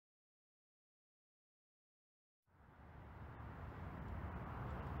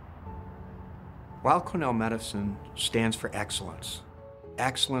Weill Cornell Medicine stands for excellence.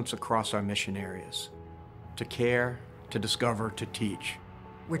 Excellence across our mission areas. To care, to discover, to teach.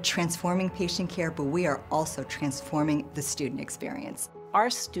 We're transforming patient care, but we are also transforming the student experience. Our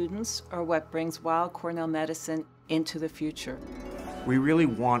students are what brings Weill Cornell Medicine into the future. We really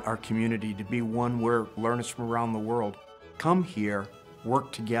want our community to be one where learners from around the world come here,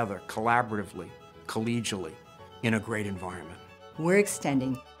 work together, collaboratively, collegially, in a great environment. We're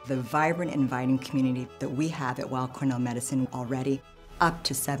extending the vibrant, inviting community that we have at Weill Cornell Medicine already up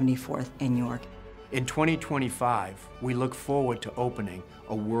to 74th and York. In 2025, we look forward to opening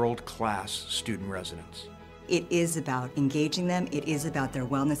a world-class student residence. It is about engaging them, it is about their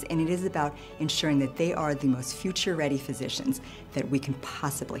wellness, and it is about ensuring that they are the most future-ready physicians that we can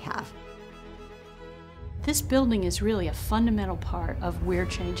possibly have. This building is really a fundamental part of We're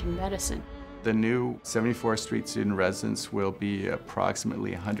Changing Medicine. The new 74th Street student residence will be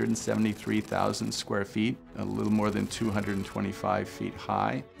approximately 173,000 square feet, a little more than 225 feet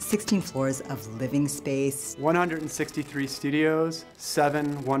high. 16 floors of living space. 163 studios,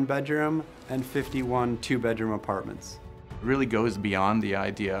 7 one-bedroom, and 51 two-bedroom apartments. It really goes beyond the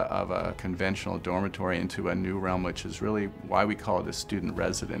idea of a conventional dormitory into a new realm, which is really why we call it a student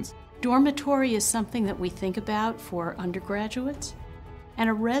residence. Dormitory is something that we think about for undergraduates, and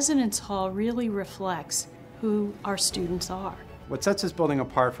a residence hall really reflects who our students are. What sets this building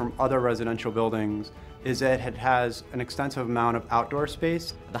apart from other residential buildings is that it has an extensive amount of outdoor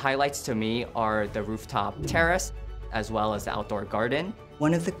space. The highlights to me are the rooftop terrace, as well as the outdoor garden.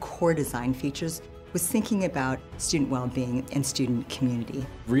 One of the core design features was thinking about student well-being and student community.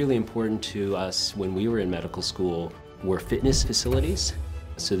 Really important to us when we were in medical school were fitness facilities.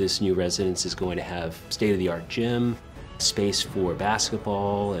 So this new residence is going to have state-of-the-art gym, space for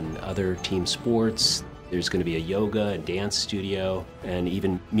basketball and other team sports. There's going to be a yoga and dance studio and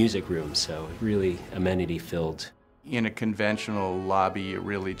even music rooms, so really amenity-filled. In a conventional lobby, you're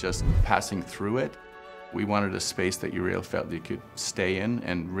really just passing through it. We wanted a space that you really felt you could stay in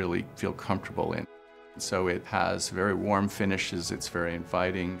and really feel comfortable in. So it has very warm finishes, it's very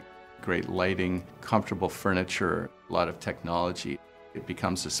inviting, great lighting, comfortable furniture, a lot of technology. It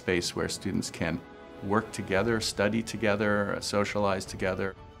becomes a space where students can work together, study together, socialize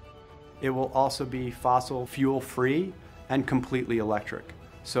together. It will also be fossil fuel free and completely electric.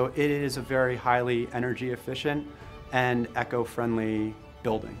 So it is a very highly energy efficient and eco-friendly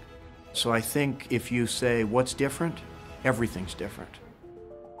building. So I think if you say, what's different? Everything's different.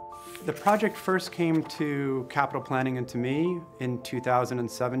 The project first came to capital planning and to me in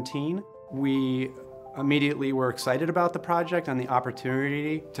 2017. We immediately were excited about the project and the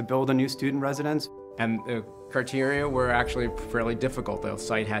opportunity to build a new student residence. And the criteria were actually fairly difficult. The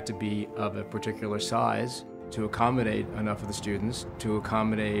site had to be of a particular size to accommodate enough of the students, to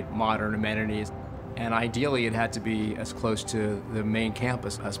accommodate modern amenities, and ideally it had to be as close to the main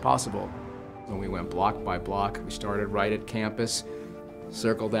campus as possible. When we went block by block, we started right at campus,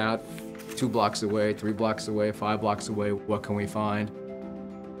 circled out 2 blocks away, 3 blocks away, 5 blocks away, what can we find?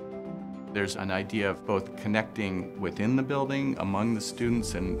 There's an idea of both connecting within the building, among the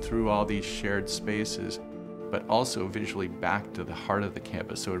students, and through all these shared spaces, but also visually back to the heart of the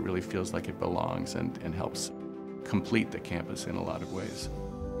campus, so it really feels like it belongs and helps complete the campus in a lot of ways.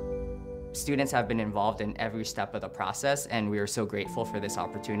 Students have been involved in every step of the process, and we are so grateful for this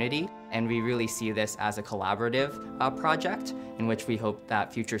opportunity. And we really see this as a collaborative project in which we hope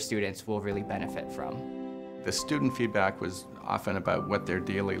that future students will really benefit from. The student feedback was often about what their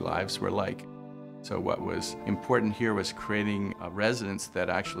daily lives were like. So what was important here was creating a residence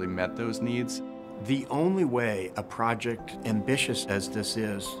that actually met those needs. The only way a project ambitious as this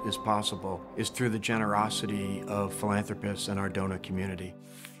is possible is through the generosity of philanthropists and our donor community.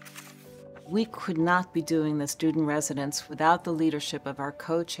 We could not be doing the student residence without the leadership of our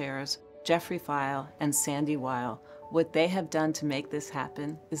co-chairs, Jeffrey Feil and Sandy Weill. What they have done to make this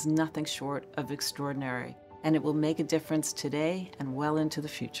happen is nothing short of extraordinary, and it will make a difference today and well into the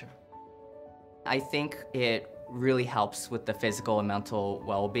future. I think it really helps with the physical and mental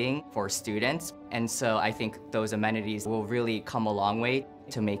well-being for students, and so I think those amenities will really come a long way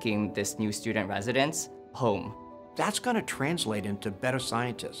to making this new student residence home. That's going to translate into better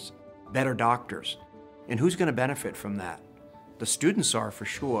scientists, better doctors, and who's going to benefit from that? The students are for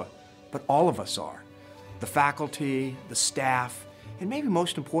sure, but all of us are. The faculty, the staff, and maybe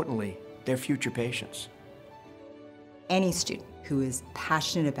most importantly, their future patients. Any student who is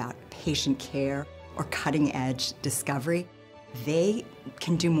passionate about patient care or cutting-edge discovery, they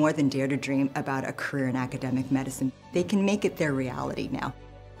can do more than dare to dream about a career in academic medicine. They can make it their reality now.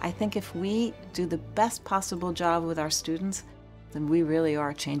 I think if we do the best possible job with our students, then we really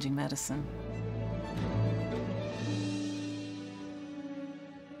are changing medicine.